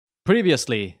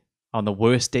Previously, on the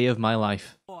worst day of my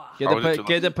life.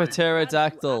 Get the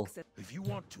pterodactyl. If you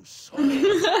want to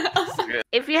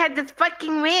If you had just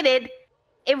fucking waited,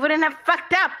 it wouldn't have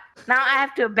fucked up. Now I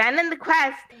have to abandon the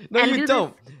quest. No, and you do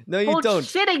don't. No, you whole don't.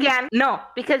 Shit again. No,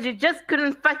 because you just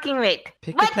couldn't fucking wait.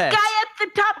 Pick What a pet. guy at the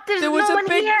top? There's There was no a one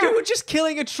big. here. You were just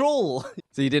killing a troll.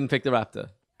 So you didn't pick the raptor.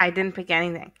 I didn't pick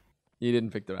anything. You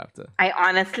didn't pick the raptor. I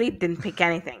honestly didn't pick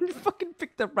anything. You fucking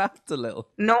picked the raptor, Lil.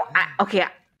 No,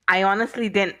 I honestly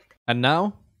didn't. And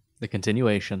now, the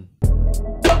continuation. Do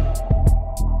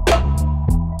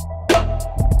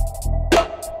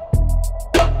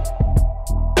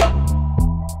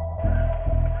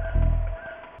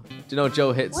you know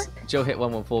Joe hit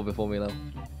 114 before me, Lil?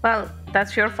 Well,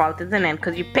 that's your fault, isn't it?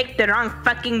 Because you picked the wrong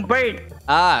fucking bird.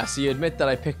 Ah, so you admit that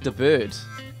I picked a bird?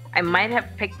 I might have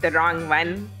picked the wrong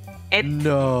one.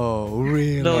 No,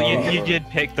 really? No, you did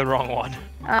pick the wrong one.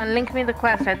 Link me the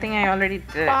quest. I think I already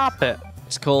did. Stop it.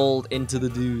 It's called Into the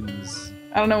Dunes.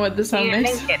 I don't know what this sound You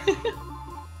is. link it.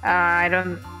 I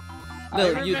don't.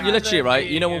 Lil, you literally, right?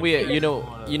 You know when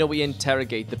we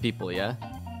interrogate the people, yeah?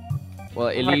 Well,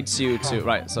 it leads you to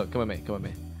right. So come with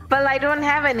me. But I don't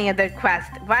have any other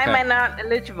quest. Why am I not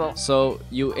eligible? So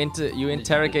you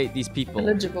interrogate these people,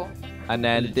 Eligible. and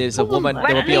then there's a woman. There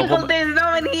will What be a people? woman. There's no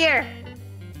one here.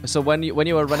 So when you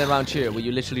were running around here, were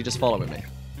you literally just following me?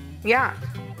 Yeah.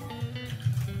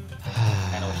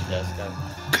 I know what she does,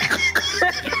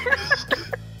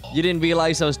 go. You didn't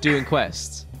realize I was doing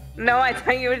quests. No, I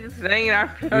thought you were just running around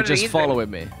for no You're just reason. following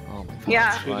me. Oh my god.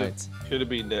 Yeah. Right. should have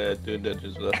been doing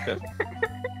dungeons with us.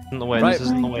 Isn't the way Right, this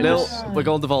isn't the way Lil, this. we're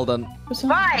going to Voldan.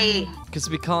 Why? Because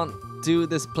we can't do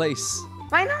this place.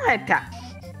 Why not?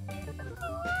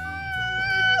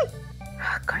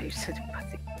 Oh god, you're such a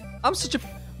pussy. I'm such a.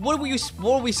 What are we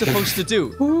supposed to do?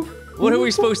 What are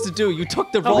we supposed to do? You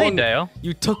took the Oh, hey, wrong. Dale.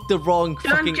 You took the wrong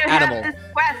Don't fucking you animal. have this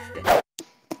quest?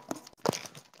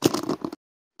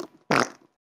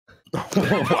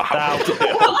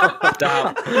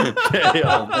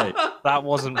 That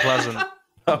wasn't pleasant.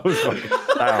 That was fucking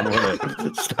down, wasn't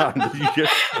it? Stan, did you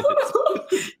just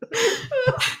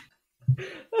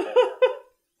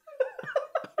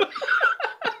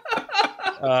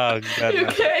Oh,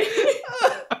 goodness. Okay.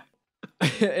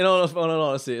 In all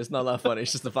honesty, it's not that funny.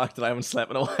 It's just the fact that I haven't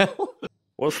slept in a while.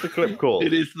 What's the clip called?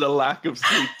 It is the lack of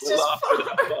sleep.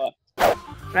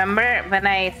 Remember when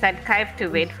I said Kaif to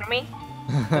wait for me?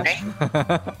 Right?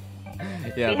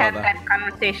 Yeah, We had that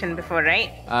conversation before,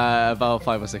 right? about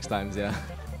 5 or 6 times, yeah.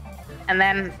 And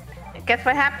then, guess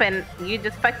what happened? You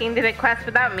just fucking did a quest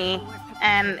without me,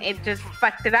 and it just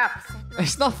fucked it up.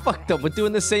 It's not fucked up. We're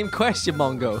doing the same quest, you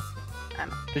mongo.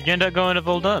 Did you end up going to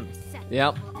Voldan?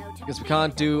 Yep. Because we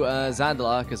can't do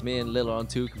Zandalar because me and Lil are on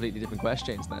 2 completely different quest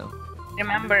chains now.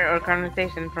 Remember our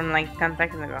conversation from like 10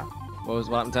 seconds ago? What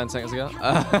happened 10 seconds ago?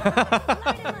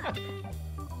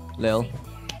 Lil,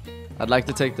 I'd like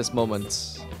to take this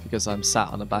moment, because I'm sat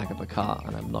on the back of a car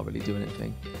and I'm not really doing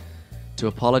anything, to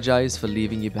apologize for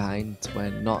leaving you behind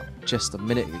when not just a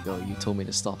minute ago you told me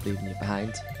to stop leaving you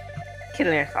behind.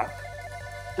 Kill yourself.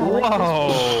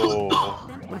 Whoa.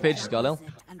 What pages got, Lil?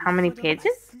 How many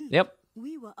pages? Yep.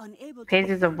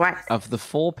 Pages of what? Of the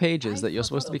 4 pages that you're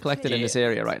supposed to be collecting in this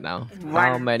area right now,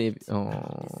 how many...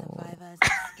 Oh...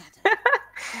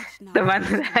 The one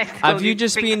that I told Have you to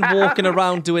just pick been up. walking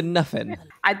around doing nothing?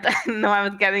 No, I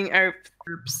was getting herbs.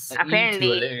 You two Apparently.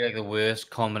 are literally like the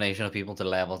worst combination of people to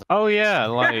level Oh, yeah,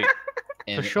 like,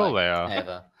 in, for sure like, they are.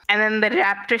 ever. And then the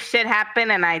raptor shit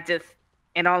happened, and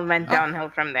it all went downhill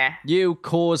from there. You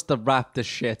caused the raptor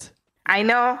shit. I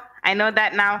know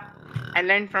that now. I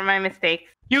learned from my mistakes.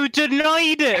 You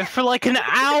denied it for like an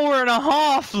hour and a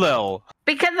half, Lil.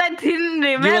 Because I didn't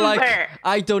remember. You were like,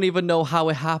 I don't even know how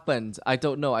it happened. I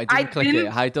don't know. I didn't click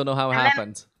it. I don't know how it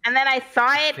happened. And then I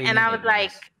saw it, and I was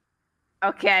like,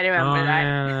 okay, I remember that.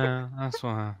 Yeah, that's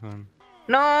what happened.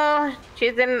 No,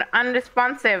 she's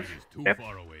unresponsive. Rip.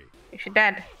 She's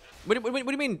dead. What do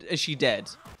you mean, is she dead?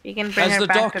 We can bring As her the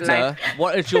back to doctor, life.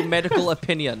 what is your medical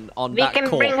opinion on We that can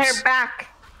corpse? bring her back.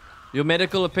 Your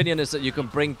medical opinion is that you can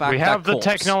bring back We that have the corpse.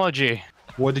 technology.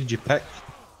 What did you pick?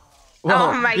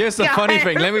 Well, Oh my here's the funny God.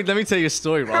 thing. Let me tell you a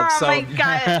story, Rob. Oh So my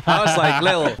god. I was like,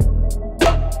 Lil.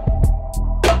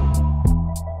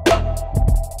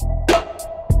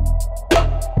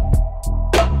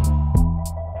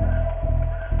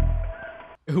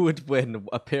 Who would win,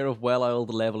 a pair of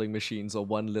well-oiled leveling machines or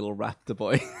one little raptor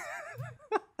boy?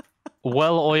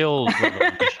 Well-oiled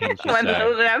machines, you One say.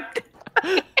 little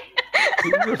raptor.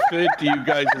 Who referred to you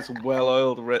guys as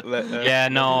well-oiled? Yeah,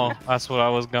 no, that's what I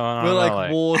was going on. We're like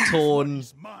about, war-torn,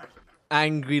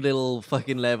 angry little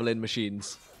fucking leveling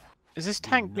machines. Is this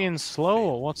tank being slow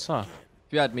or what's up?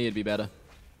 If you had me, it'd be better.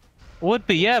 Would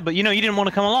be, yeah, but you know, you didn't want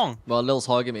to come along. Well, Lil's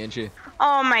hogging me, ain't she?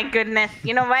 Oh my goodness.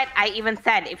 You know what? I even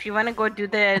said, if you want to go do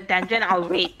the dungeon, I'll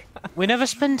wait. We never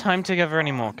spend time together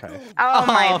anymore, Kaif. Oh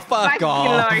my fuck fucking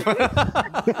off.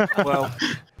 Lord. Well,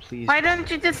 please. Why don't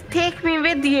you just take me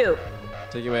with you?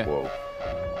 Take it away. Whoa.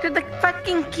 To the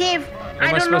fucking cave. am I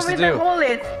I don't know supposed where to the hole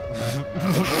is.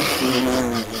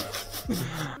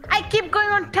 I keep going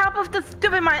on top of the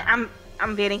stupid mine.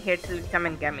 I'm waiting here till you come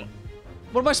and get me.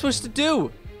 What am I supposed to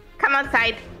do? Come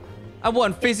outside. I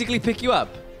won't physically pick you up.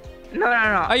 No.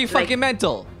 Are you Like, fucking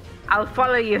mental? I'll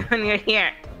follow you when you're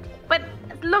here. But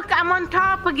look, I'm on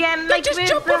top again. Like, just where's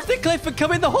jump off the cliff and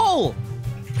come in the hole.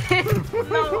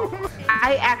 No,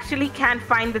 I actually can't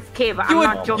find this cave. I'm You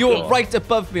not were, joking. you were right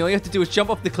above me. All you have to do is jump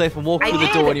off the cliff and walk I through the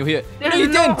did. door and you're here. There's No, you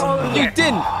no didn't. hole You here.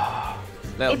 didn't.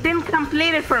 Lil, It didn't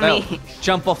complete it for Lil, me.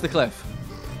 jump off the cliff.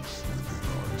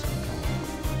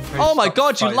 Oh my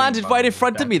god, you landed right in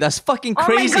front of me. That's fucking Oh my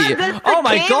crazy. God, that's the Oh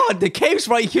my cave? god, the cave's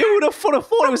right here. Who the fuck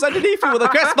thought it was underneath you with a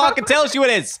crest marker tells you it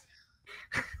is?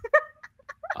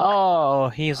 Oh,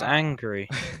 he's angry.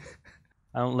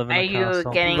 I don't live in Are a you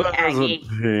castle. getting That was a angry?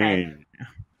 pain.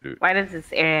 Why does this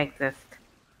area exist?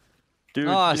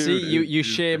 Oh, see, you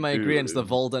share my agreement. The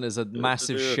Volden is a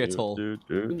massive shithole.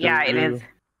 Yeah, it is.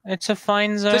 It's a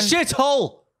fine zone. It's a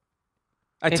shithole!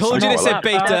 I It's told you not this at that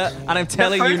beta, bad. and I'm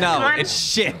telling you first now, one- it's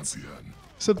shit.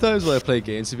 Sometimes when I play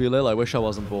games with you, Lil, I wish I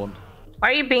wasn't born. Why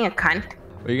are you being a cunt?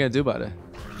 What are you gonna do about it?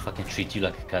 Fucking treat you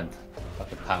like a cunt.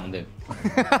 Fucking pound him.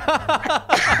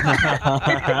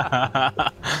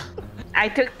 I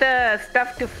took the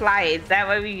stuff to fly. Is that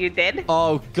what you did?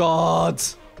 Oh god.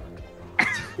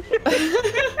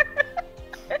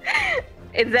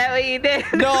 Is that what you did?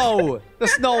 No!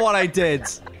 That's not what I did.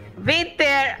 Wait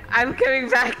there. I'm coming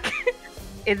back.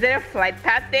 Is there a flight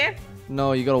path there?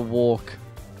 No, you gotta walk.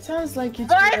 Sounds like you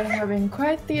two What? are having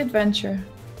quite the adventure.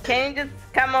 Can you just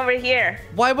come over here?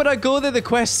 Why would I go there? The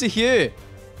quests are here.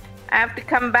 I have to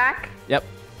come back? Yep.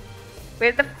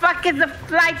 Where the fuck is the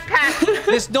flight path?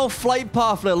 There's no flight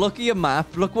path, Lil. Look at your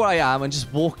map, look where I am, and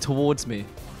just walk towards me.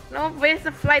 No, where's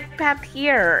the flight path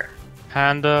here?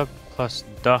 Panda plus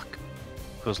duck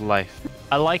equals life.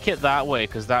 I like it that way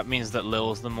because that means that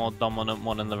Lil's the more dominant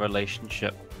one in the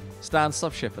relationship. Stan,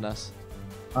 stop shipping us.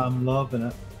 I'm loving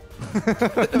it.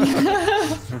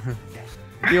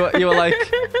 You were like,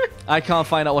 I can't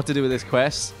find out what to do with this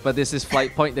quest, but there's this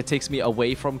flight point that takes me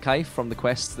away from Kaif, from the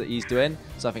quests that he's doing,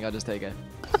 so I think I'll just take it.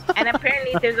 And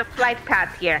apparently there's a flight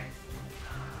path here.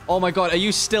 Oh my god, are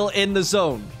you still in the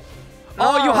zone?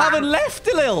 Oh, you haven't left,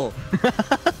 Lil!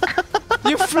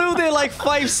 You flew there like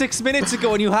 5-6 minutes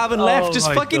ago and you haven't left. Just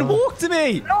my fucking God. walk to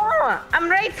me! No, I'm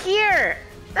right here.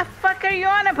 The fuck are you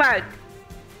on about?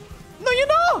 No, you're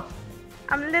not!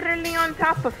 I'm literally on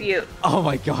top of you. Oh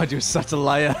my god, you're such a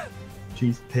liar.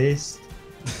 She's pissed.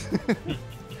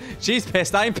 She's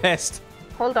pissed, I'm pissed.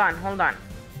 Hold on.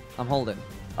 I'm holding.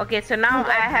 Okay, so now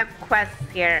I have quests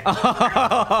here.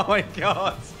 Oh my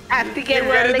god. I have to get You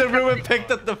went in the relic room of and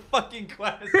picked up the fucking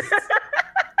quest.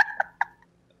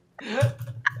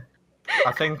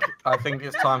 I think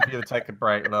it's time for you to take a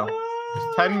break, Lil.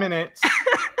 Just 10 minutes.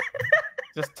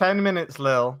 Just 10 minutes,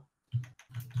 Lil.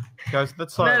 Go to the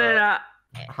toilet. No.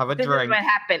 Have a This drink.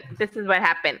 is what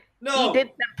happened. No. He did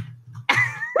some...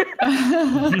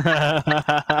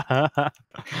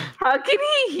 How can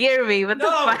he hear me? What No.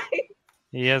 the fuck?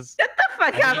 Yes. Shut the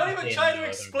fuck I'm not up. even trying to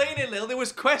explain it, Lil. There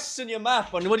was quests in your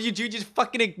map, and what did you do? You just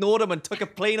fucking ignored them and took a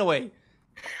plane away.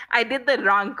 I did the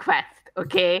wrong quest,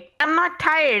 okay? I'm not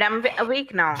tired. I'm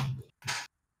awake now.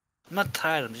 I'm not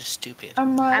tired, I'm just stupid.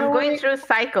 Am I I'm going awake? through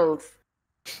cycles.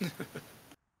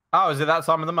 Oh, is it that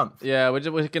time of the month? Yeah, we're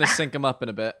gonna sync them up in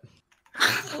a bit.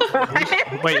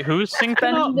 Wait, who's synced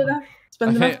Spend up?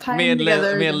 enough time me and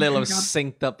together. Lil have then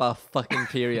synced up our fucking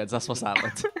periods. That's what's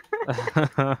happened.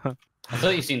 I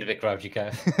thought you seemed a bit grouchy,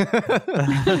 Kaif.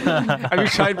 Have you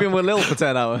tried being with Lil for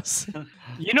 10 hours?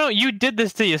 You know, you did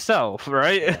this to yourself,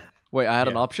 right? Wait, I had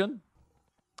an option?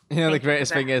 You know, the Thank you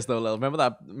greatest for thing is, though, Lil, remember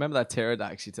that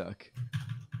pterodax you took?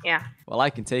 Yeah. Well, I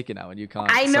can take it now, and you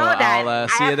can't. I know so that. I'll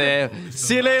see I you have there.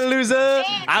 See you later, loser.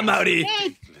 I'm outie.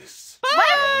 Hey,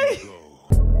 Bye.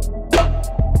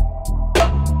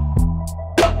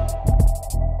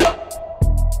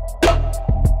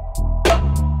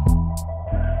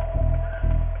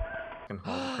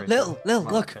 Lil,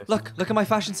 look at my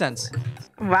fashion sense.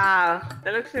 wow,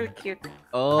 that looks really cute.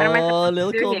 Oh, am I supposed to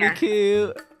Lil do called me here?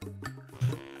 cute.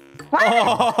 What?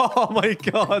 Oh my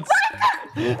god.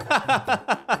 Why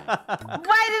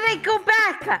did I go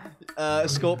back?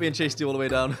 Scorpion chased you all the way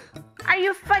down. Are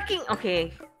you fucking...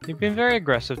 Okay, You've been very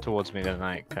aggressive towards me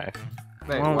tonight, Kaif.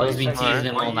 Mate, Well, what I've do you been think? teasing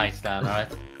him all night, Stan, alright?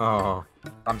 Oh,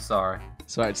 I'm sorry.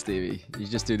 It's alright, Stevie. You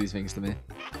just do these things to me.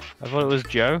 I thought it was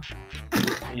Joe.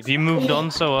 Have you moved on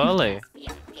so early?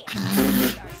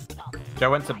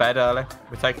 Joe went to bed early.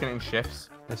 We're taking it in shifts.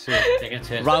 I see. Taking a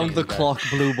turn Round the taking it back. clock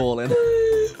blue balling.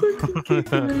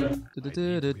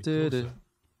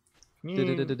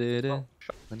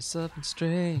 When something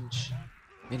strange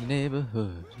in the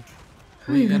neighborhood,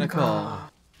 who you gonna call?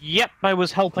 Yep, I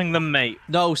was helping them, mate.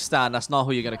 No, Stan, that's not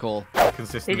who you're gonna call.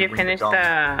 Did you finish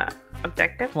the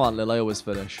objective? Come on, Lil, I always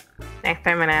finish. Next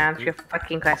time when I ask you a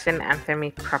fucking question, answer me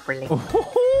properly.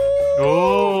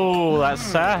 Oh, that's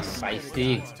sass.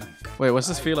 Feisty. Wait, what's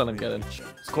this feeling I'm getting?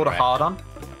 It's called a hard-on.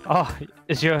 Oh,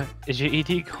 is your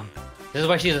ED gone? This is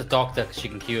why she's a doctor, because she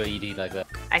can cure ED like that.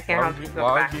 I can Why help would you you, go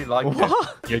why back. would you like it?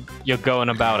 What? You're going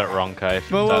about it wrong, Kaif.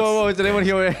 Whoa, did anyone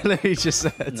hear what Lily just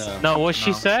said? No. No, what's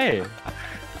she No. say?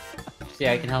 See,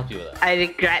 I can help you with that. I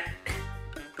regret.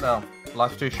 Well,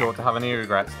 life's too short to have any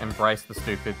regrets. Embrace the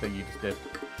stupid that you just did.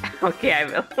 Okay, I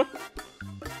will.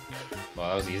 Well,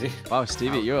 that was easy. Wow,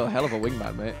 Stevie, you're a hell of a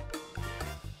wingman, mate.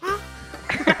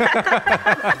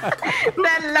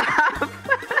 That laugh.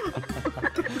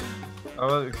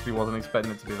 I actually wasn't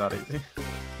expecting it to be that easy.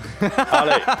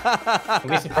 Ali, I'd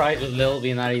be surprised with Lil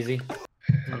being that easy.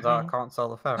 Turns out I can't sell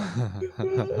the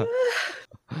ferret.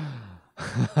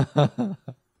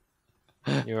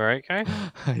 You alright, Kaif?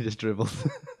 I just dribbled.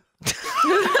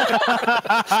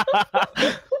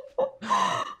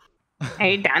 Are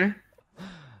you done?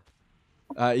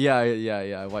 Yeah,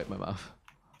 I wiped my mouth.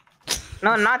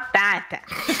 No, not that.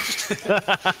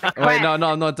 Wait, no,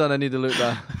 I'm not done. I need to loot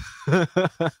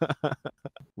that.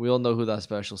 We all know who that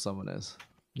special someone is.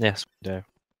 Yes, we do.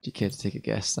 Do you care to take a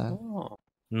guess, Stan?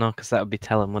 No, because that would be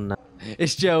telling, wouldn't it?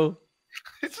 It's Joe.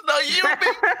 It's not you,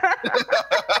 bitch.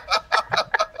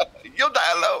 You're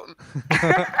not alone.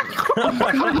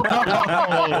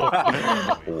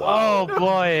 Oh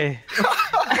boy.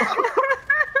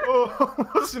 Oh, I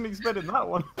wasn't expecting that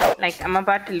one. Like, I'm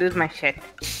about to lose my shit.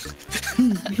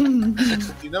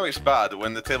 You know it's bad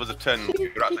when the tables are turned.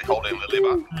 You're actually holding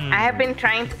Lily back. I have been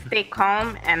trying to stay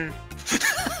calm and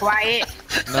quiet.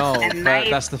 No, And nice.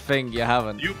 that's the thing. You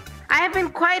haven't. I have been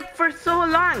quiet for so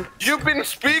long. You've been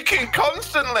speaking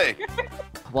constantly.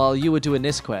 While you were doing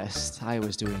this quest, I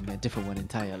was doing a different one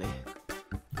entirely.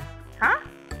 Huh?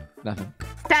 Nothing.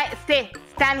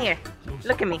 Stand here.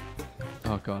 Look at me.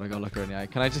 Oh god, I gotta look her in the eye.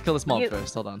 Can I just kill this mob You-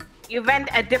 first? Hold on. You went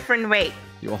a different way.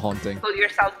 You're haunting. Pull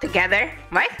yourself together.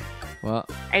 What? What?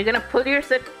 Are you gonna pull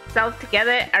yourself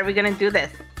together? Are we gonna do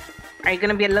this? Are you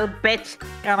gonna be a little bitch?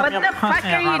 What the fuck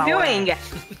are you doing?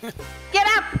 Get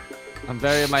up! I'm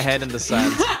burying my head in the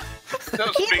sand.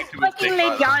 Don't He's speak to me fucking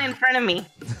laid down in front of me.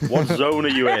 what zone are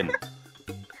you in?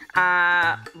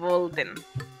 Walden.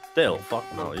 Still, fuck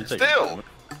no. You take Still,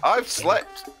 I've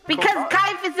slept. Because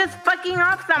Kaif is just fucking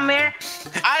off somewhere.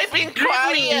 I've been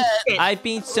Dribbling and shit. I've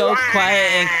been so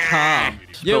quiet and calm.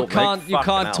 You Don't make can't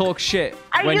fucking out. talk shit.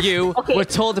 Are When you- okay. were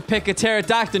told to pick a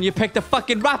pterodactyl, you picked a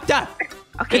fucking raptor.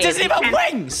 Okay. It doesn't we even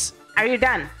can- wings. Are you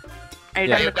done? Are you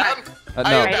Yeah. done with Done? that?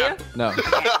 No, Are you done? no,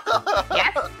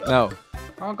 Yes? no.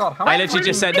 Oh god, how I much? literally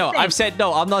just said no. I've said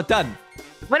no. I'm not done.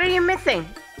 What are you missing?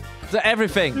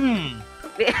 Everything.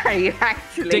 Are you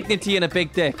actually? Dignity and a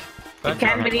big dick. You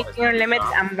can't be reaching your limits.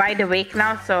 I'm wide awake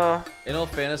now, so In all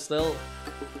fairness, though,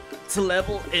 to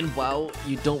level in WoW,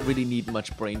 you don't really need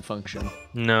much brain function.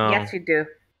 No. yes, you do.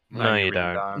 No, you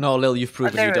don't. No, Lil, you've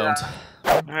proven there you we don't.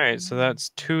 Alright, so that's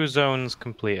 2 zones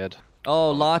completed.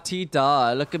 Oh,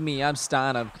 la-ti-da. Look at me. I'm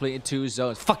Stan. I've completed 2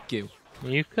 zones. Fuck you.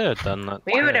 You could have done that.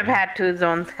 We would have had 2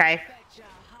 zones, Kaif.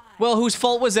 Well, whose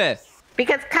fault was it?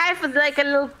 Because Kaif was like a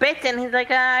little bitch, and he's like,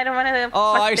 I don't want to.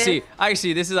 Oh, I see. I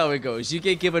see. This is how it goes. You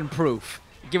get given proof.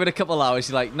 Give it a couple hours.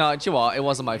 You're like, no, do you know what? It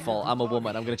wasn't my fault. I'm a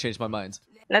woman. I'm going to change my mind.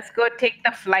 Let's go take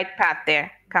the flight path there.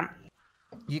 Come.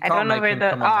 You I can't don't know make where him the.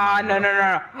 come on Oh, the no,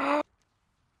 map, no, no.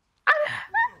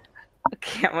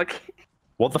 Okay, I'm okay.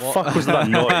 What the fuck was that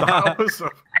noise? That was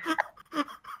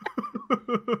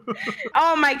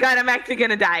Oh my god, I'm actually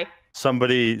gonna die.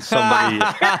 Somebody,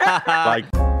 like.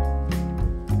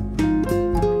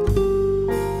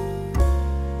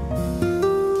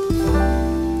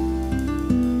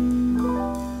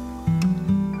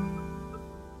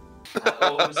 I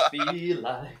always feel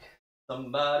like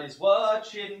somebody's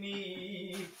watching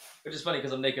me. Which is funny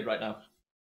because I'm naked right now.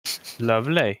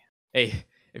 Lovely. Hey,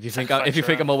 if you think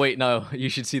I'm awake now, you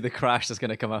should see the crash that's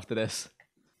gonna come after this.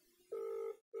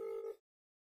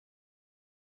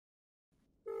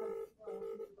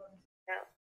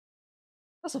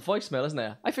 That's a voicemail, isn't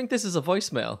it? I think this is a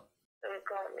voicemail. Don't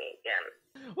call me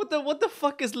again. What the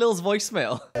fuck is Lil's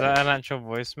voicemail? Is that an actual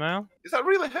voicemail? Is that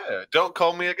really her? Don't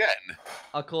call me again.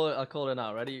 I'll call her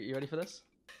now. Ready? You ready for this?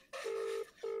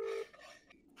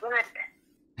 What?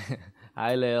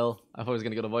 Hi Lil. I thought I was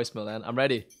gonna go to voicemail then. I'm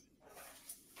ready.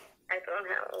 I don't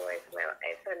have a voicemail.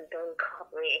 I said don't call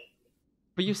me.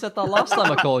 But you said that last time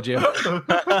I called you. Yeah, it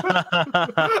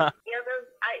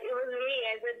was me.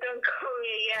 I said don't call me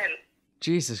again.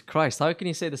 Jesus Christ, how can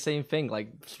you say the same thing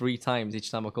like 3 times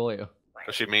each time I call you?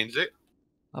 Because she means it.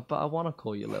 But I want to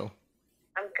call you Lil.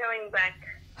 I'm coming back.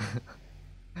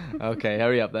 Okay,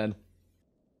 hurry up then.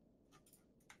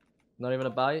 Not even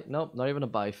a bye? Nope, not even a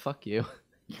bye. Fuck you.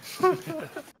 Can you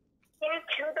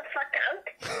chill the fuck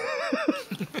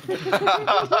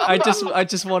out? I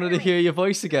just wanted to hear your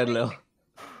voice again, Lil.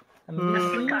 I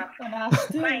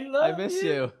miss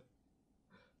you.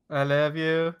 I love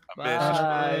you. I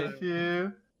Bye. miss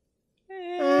you.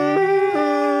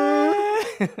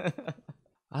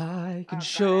 I can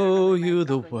show you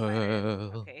the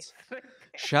world.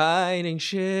 Shining,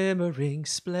 shimmering,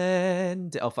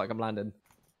 splendid. Oh fuck, I'm landing.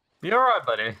 You alright,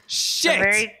 buddy? Shit! The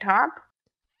very top?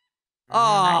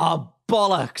 Oh,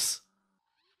 bollocks!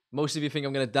 Most of you think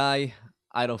I'm gonna die.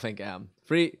 I don't think I am.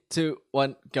 3, 2,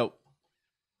 1, go.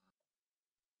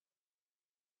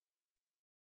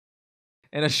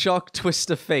 In a shock twist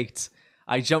of fate,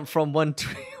 I jump from one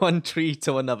tree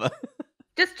to another.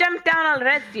 Just jump down, I'll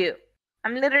rest you.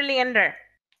 I'm literally under.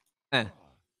 Just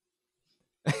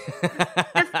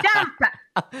jump!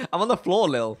 I'm on the floor,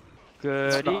 Lil.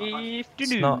 Good It's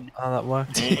afternoon. not how that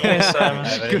works. Good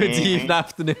evening,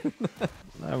 afternoon.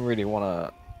 I really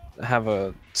want to have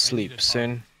a sleep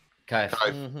soon. Kaif,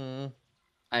 Mm-hmm.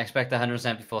 I expect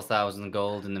 174,000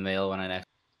 gold in the mail when I next.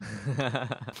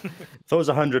 So it was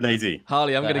 180.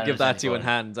 Harley, I'm going to give that to you in 174.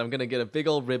 hand. I'm going to get a big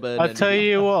old ribbon. I'll and tell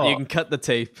you what. You can cut the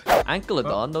tape.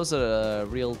 Ankylodon, those are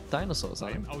real dinosaurs,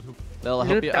 aren't they? Lil, I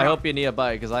hope you're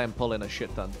nearby, because I am pulling a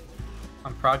shit ton.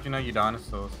 I'm proud you know your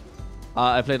dinosaurs.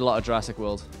 I played a lot of Jurassic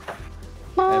World.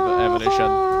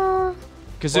 Evolution.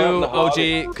 Kazoo, OG,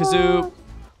 Kazoo.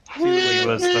 He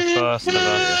was the first of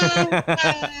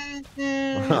us.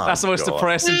 That's the most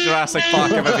depressing Jurassic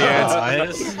Park I've ever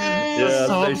heard. Yeah,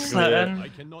 so basically it.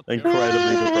 upsetting.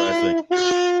 Incredibly depressing.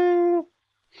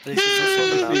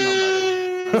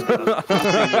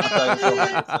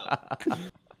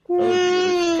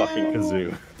 Oh, fucking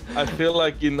kazoo. I feel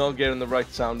like you're not getting the right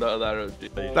sound out of that. OG.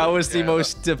 That was the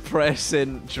most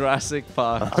depressing Jurassic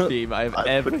Park theme I've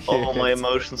ever put all heard. my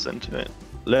emotions into it.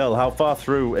 Lil, how far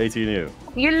through 18U?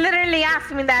 You literally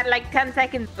asked me that like 10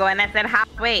 seconds ago and I said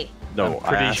halfway. No, I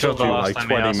Pretty asked sure you the last like time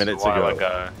 20 he asked minutes a while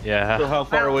ago. Yeah. So how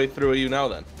far away through are you now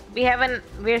then?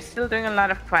 We're still doing a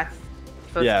lot of quests.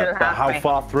 So Yeah, still but halfway. how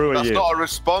far through are That's you? not a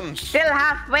response. Still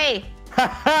halfway. Ha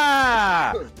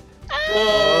ha!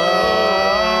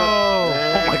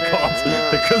 Oh my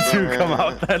god, the kazoo come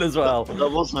out then as well.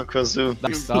 That wasn't a kazoo.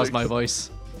 That was my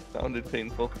voice. Sounded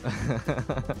painful.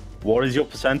 What is your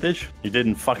percentage? You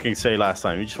didn't fucking say last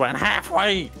time. You just went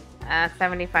halfway.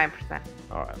 75%.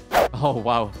 Alright. Oh,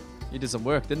 wow. You did some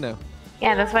work, didn't you?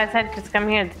 Yeah, that's why I said just come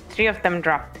here. 3 of them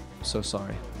dropped. I'm so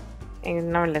sorry. You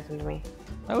never listen to me.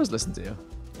 I always listen to you.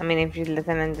 I mean, if you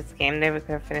listen in this game, they would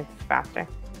have finished faster.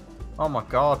 Oh my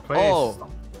god, please. Oh,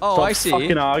 Stop I see.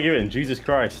 fucking arguing, Jesus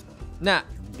Christ. Nah.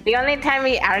 The only time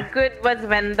we argued was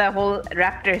when the whole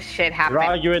raptor shit happened. You're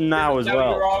arguing now as Now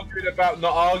well. you're arguing about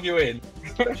not arguing.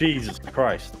 Jesus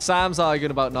Christ. Sam's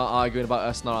arguing about not arguing about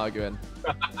us not arguing.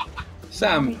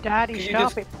 Sam, Daddy, can you stop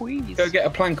just it, please. go get a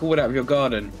plank of wood out of your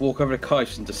garden, walk over to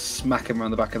Kaif and just smack him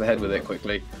around the back of the head with it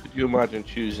quickly. Could you imagine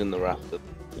choosing the raptor?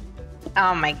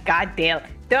 Oh my god, Dale.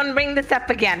 Don't bring this up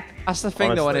again. That's the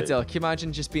thing though, Honestly. Anadil. Can you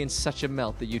imagine just being such a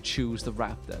melt that you choose the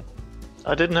raptor?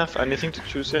 I didn't have anything to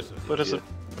choose it. What is it?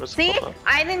 What's the See? problem?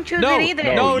 I didn't choose No, it either.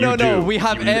 no, you no, no. do. We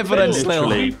have You evidence, Lil.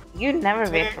 literally- You never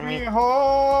wait for me.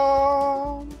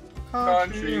 home,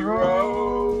 Country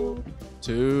road.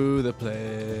 To the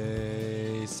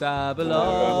place I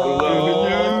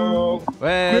belong.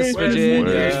 West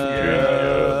Virginia.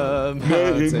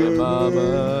 Mountain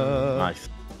Mama. Nice.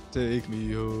 Take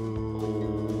me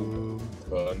home.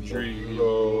 Country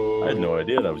road. I had no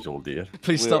idea that was your dear.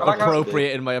 Please stop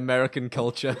appropriating my American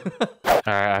culture.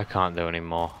 Alright, I can't do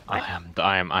anymore.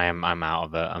 I'm out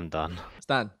of it. I'm done.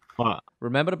 Stan. What?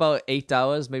 Remember about 8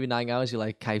 hours, maybe 9 hours, you're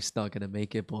like, Kaif's not gonna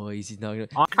make it, boys. He's not gonna.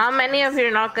 How many of you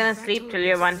are not gonna sleep till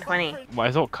you're 120? Well,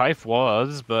 I thought Kaif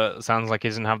was, but sounds like he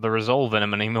doesn't have the resolve in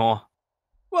him anymore.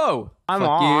 Whoa! I'm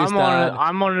Fuck you, Stan.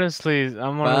 honestly.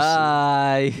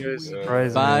 Bye.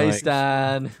 Bye, Like,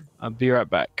 Stan. I'll be right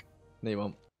back. No, you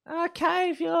won't. Ah,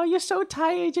 Kaif, you're so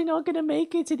tired, you're not gonna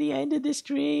make it to the end of the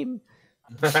stream.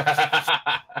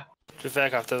 To be fair,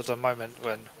 there was a moment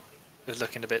when it was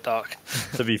looking a bit dark.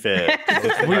 To be fair.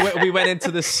 we went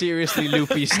into the seriously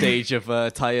loopy stage of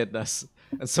tiredness,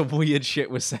 and some weird shit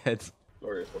was said.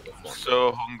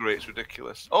 So hungry, it's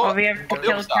ridiculous. Oh, we have to on the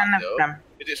kill other 10 side, of though, them.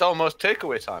 it's almost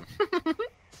takeaway time.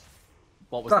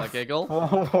 What was that giggle?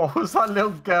 What was that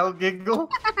little girl giggle?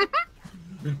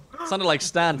 Sounded like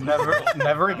Stan.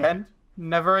 Never again.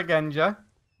 Never again, Joe.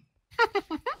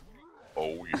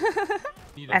 Oh,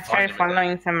 I started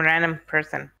following some random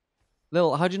person.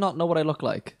 Lil, how do you not know what I look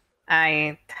like?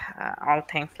 All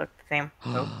tanks look the same.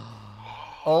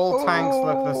 All tanks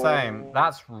look the same.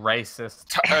 That's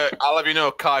racist. I'll have you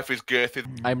know, Kaif is girthy.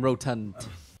 I'm rotund.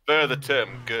 Further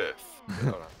term, girth.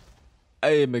 I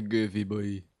am a girthy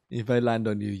boy. If I land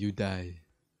on you, you die.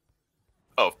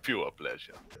 Of pure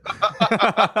pleasure.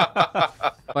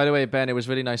 By the way, Ben, it was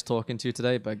really nice talking to you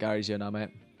today, but Gary's here now, mate.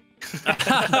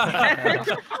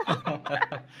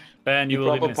 Ben, you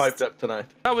proper piped up tonight.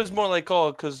 That was more like,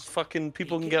 oh, because fucking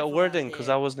people can get a word in because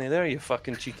I wasn't there, you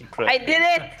fucking cheeky prick. I did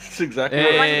it! That's exactly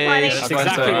That's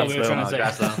exactly what we were trying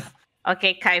to say.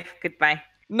 Okay, Kaif, goodbye.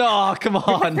 No, come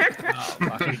on.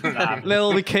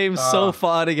 Lil, we came so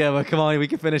far together. Come on, we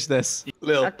can finish this.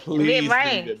 Lil, please.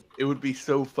 Right. It would be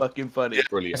so fucking funny.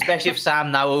 Brilliant. Especially if Sam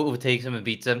now overtakes him and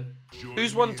beats him.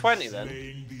 Who's 120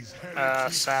 then?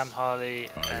 Sam, Harley,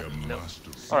 and Lil.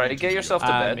 Alright, get yourself to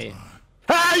bed. Me.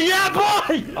 Ah, yeah,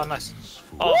 boy! Oh, nice.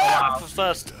 Oh, wow.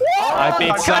 First. I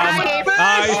beat Sam.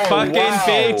 I fucking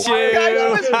beat you.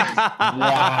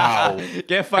 Wow.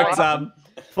 Get fucked, Sam.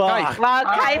 Fuck. Well,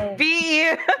 Kaif beat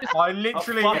you. I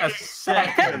literally a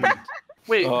second.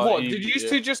 Wait, Oh, what? you Did you idiot.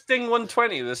 two just ding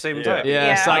 120 at the same time?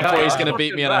 Yeah, Sam thought he was gonna Fuck beat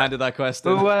you me and I back. handed that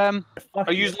question. Who, are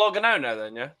you logging out now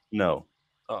then, yeah? No.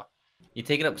 You're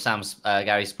taking up Sam's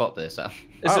Gary's spot there, Sam.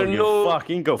 Is there no...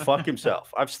 fucking go fuck himself.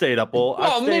 I've stayed up all.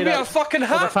 Well, I've maybe stayed I up fucking for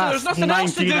the have to. There's past nothing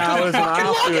else to do 19 because hours the and a fucking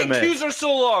half to login it, queues are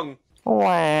so long.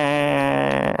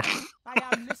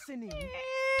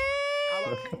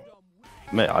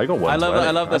 Mate, I got one. I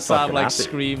love that Sam like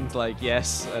screamed like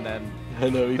yes, and then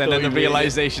the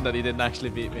realization that he didn't actually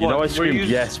beat me. You know, I screamed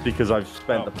yes because I've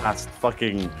spent the past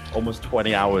fucking almost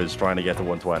 20 hours trying to get to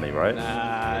 120, right?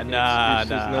 Nah.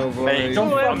 Mate, don't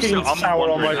fucking sour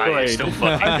on my parade.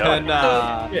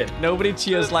 Nah. Nobody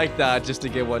cheers like that just to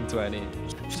get 120.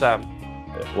 Sam,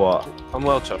 What? I'm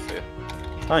well chuffed for you.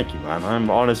 Thank you, man. I'm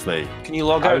honestly. Can you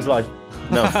log out? I was like,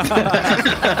 no.